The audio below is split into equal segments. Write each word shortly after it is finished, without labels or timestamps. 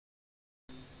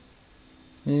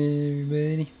Hey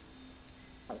everybody,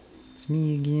 it's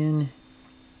me again.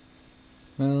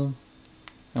 Well,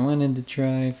 I wanted to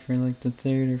try for like the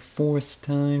third or fourth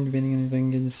time, depending on if I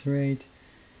can get this right,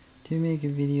 to make a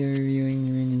video reviewing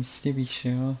the Ren and Stimpy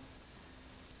show.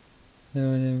 So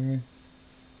whatever.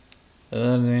 I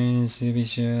love the Ren and Stimpy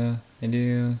show. I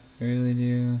do. I really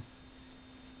do.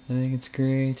 I think it's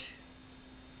great.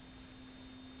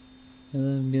 I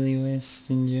love Billy West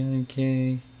and John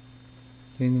Kay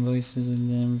doing the voices of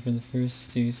them for the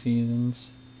first two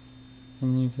seasons.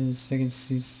 And then for the second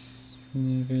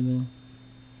season, for the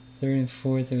third and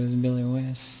fourth, it was Billy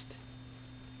West.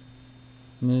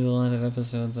 And there's a lot of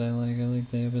episodes I like. I like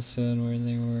the episode where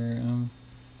they were,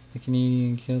 the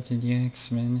Canadian Kilted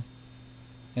Yaxmen.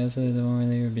 I also like the one where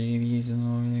they were babies, and the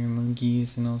one where they were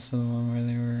monkeys, and also the one where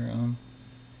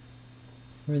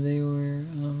they were,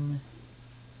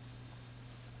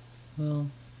 well,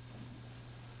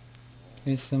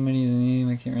 there's so many to name,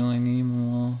 I can't really name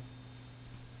them all.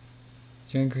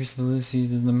 John Crispolucci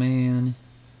is the man.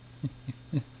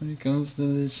 When it comes to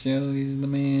this show, he's the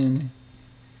man.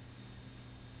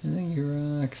 I think he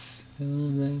rocks. I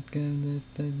love that guy,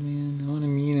 that man. I want to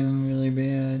meet him really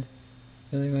bad.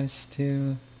 Billy West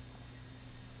too.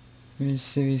 He's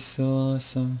so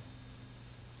awesome.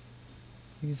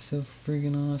 He's so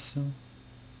friggin' awesome.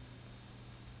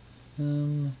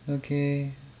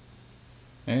 Okay.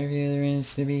 My review of the Ren and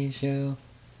Stimpy show,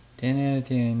 10 out of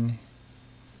 10.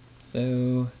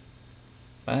 So,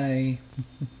 bye.